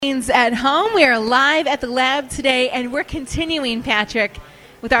friends at home. We are live at the lab today, and we're continuing, Patrick,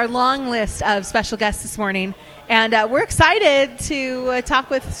 with our long list of special guests this morning. And we're excited to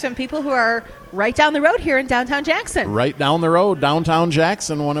talk with some people who are right down the road here in downtown Jackson. Right down the road, downtown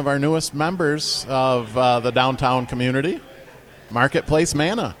Jackson, one of our newest members of the downtown community, Marketplace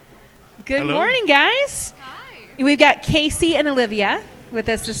Manna. Good Hello. morning, guys. Hi. We've got Casey and Olivia with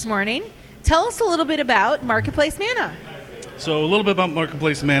us this morning. Tell us a little bit about Marketplace Manna. So a little bit about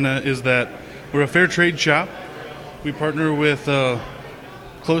Marketplace Manna is that we're a fair trade shop. We partner with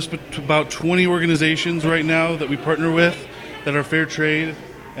close to about 20 organizations right now that we partner with that are fair trade,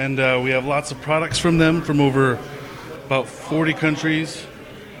 and we have lots of products from them from over about 40 countries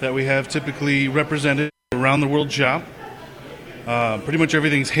that we have typically represented around the world shop. Pretty much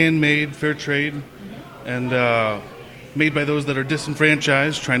everything's handmade, fair trade, and made by those that are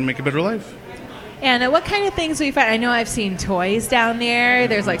disenfranchised, trying to make a better life. And what kind of things do you find? I know I've seen toys down there.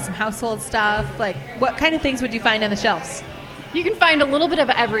 There's like some household stuff. Like, what kind of things would you find on the shelves? You can find a little bit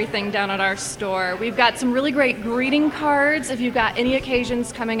of everything down at our store. We've got some really great greeting cards. If you've got any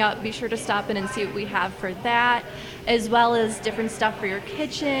occasions coming up, be sure to stop in and see what we have for that, as well as different stuff for your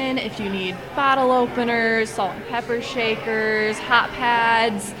kitchen. If you need bottle openers, salt and pepper shakers, hot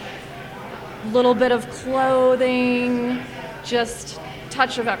pads, little bit of clothing, just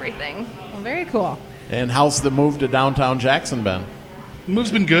touch of everything. Well, very cool. And how's the move to downtown Jackson been? The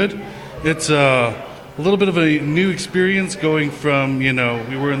move's been good. It's a little bit of a new experience going from, we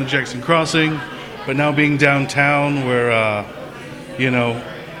were in the Jackson Crossing, but now being downtown where,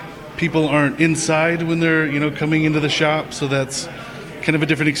 people aren't inside when they're, coming into the shop. So that's kind of a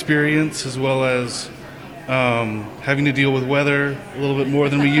different experience, as well as having to deal with weather a little bit more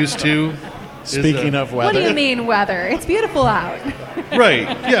than we used to. Speaking of weather. What do you mean weather? It's beautiful out. Right.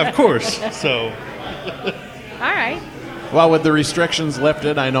 Yeah, of course. So. All right. Well, with the restrictions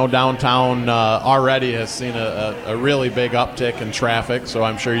lifted, I know downtown already has seen a really big uptick in traffic, so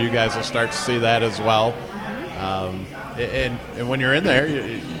I'm sure you guys will start to see that as well. And when you're in there,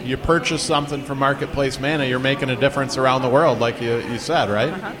 you purchase something from Marketplace Manna, you're making a difference around the world, like you said,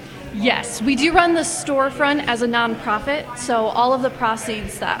 right? Uh-huh. Yes, we do run the storefront as a nonprofit, so all of the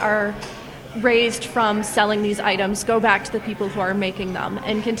proceeds that are raised from selling these items go back to the people who are making them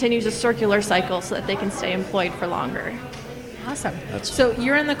and continues a circular cycle so that they can stay employed for longer. Awesome. So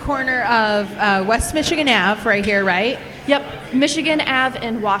you're in the corner of West Michigan Ave right here, right? Yep, Michigan Ave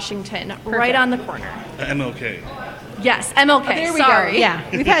and Washington, right on the corner. MLK. Yes, MLK. Oh, there we sorry. go. Yeah,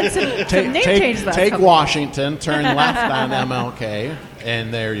 we've had some name changes. last Take couple. Washington, turn left on MLK,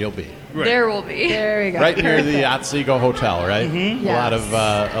 and there you'll be. Right. There will be. There we go. Right near the Otsego Hotel, right? Mm-hmm.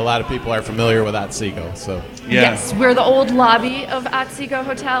 Yes. A lot of people are familiar with Otsego, so. Yeah. Yes, we're the old lobby of Otsego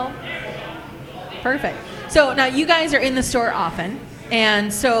Hotel. Perfect. So now you guys are in the store often,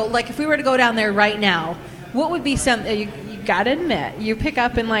 and so like if we were to go down there right now, what would be something you gotta admit you pick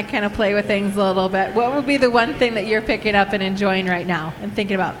up and like kind of play with things a little bit? What would be the one thing that you're picking up and enjoying right now and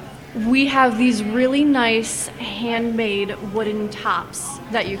thinking about? We have these really nice handmade wooden tops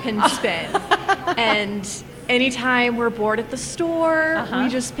that you can spin. And anytime we're bored at the store, we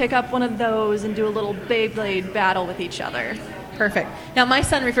just pick up one of those and do a little Beyblade battle with each other. Perfect. Now my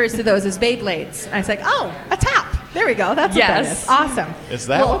son refers to those as Beyblades. And I was like, oh, a top. There we go. That's what that Yes. is. Awesome. Is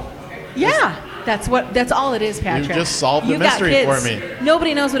that Well, yeah. That's all it is, Patrick. You just solved the You've got mystery kids. for me.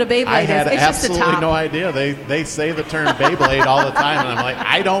 Nobody knows what a Beyblade I had is. It's just a absolutely top. no idea. They say the term Beyblade all the time, and I'm like,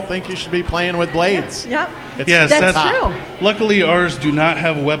 I don't think you should be playing with blades. Yep. Yes, That's that's true. Luckily, ours do not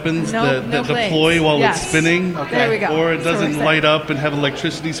have weapons No- that no blades. deploy while Yes. it's spinning. There we go. Or it So we're doesn't set. light up and have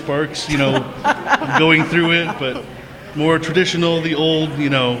electricity sparks, going through it. But more traditional, the old,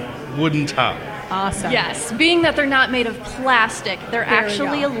 wooden top. Awesome. Yes, being that they're not made of plastic, they're There we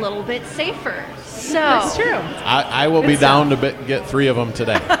actually go. a little bit safer. So That's true. I will be down to get 3 of them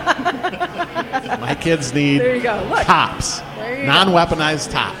today. My kids need There you go. Look. tops, There you go.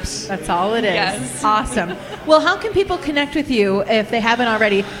 non-weaponized tops. That's all it is. Yes. Awesome. Well, how can people connect with you if they haven't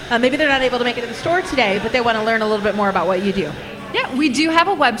already? Maybe they're not able to make it to the store today, but they want to learn a little bit more about what you do. yeah, we do have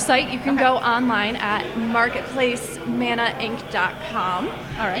a website. You can go online at marketplacemannainc.com.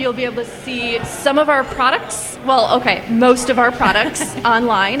 All right. You'll be able to see some of our products. Well, okay, most of our products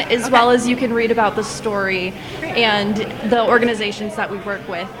online, as well as you can read about the story and the organizations that we work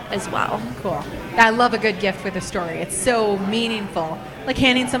with as well. Cool. I love a good gift with a story. It's so meaningful. Like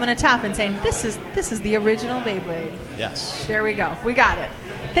handing someone a top and saying, this is the original Beyblade. Yes. There we go. We got it.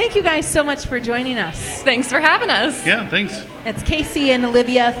 Thank you guys so much for joining us. Thanks for having us. Yeah, thanks. It's Casey and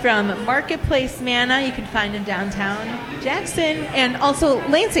Olivia from Marketplace Manna. You can find them downtown Jackson and also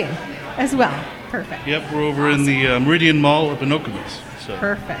Lansing as well. Perfect. Yep, we're over in the Meridian Mall up in Okemos. So So.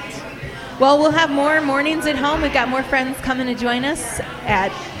 Perfect. Well, we'll have more mornings at home. We've got more friends coming to join us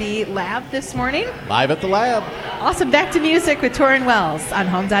at the lab this morning. Live at the lab. Awesome. Back to music with Torrin Wells on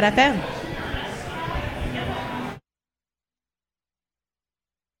Home.fm.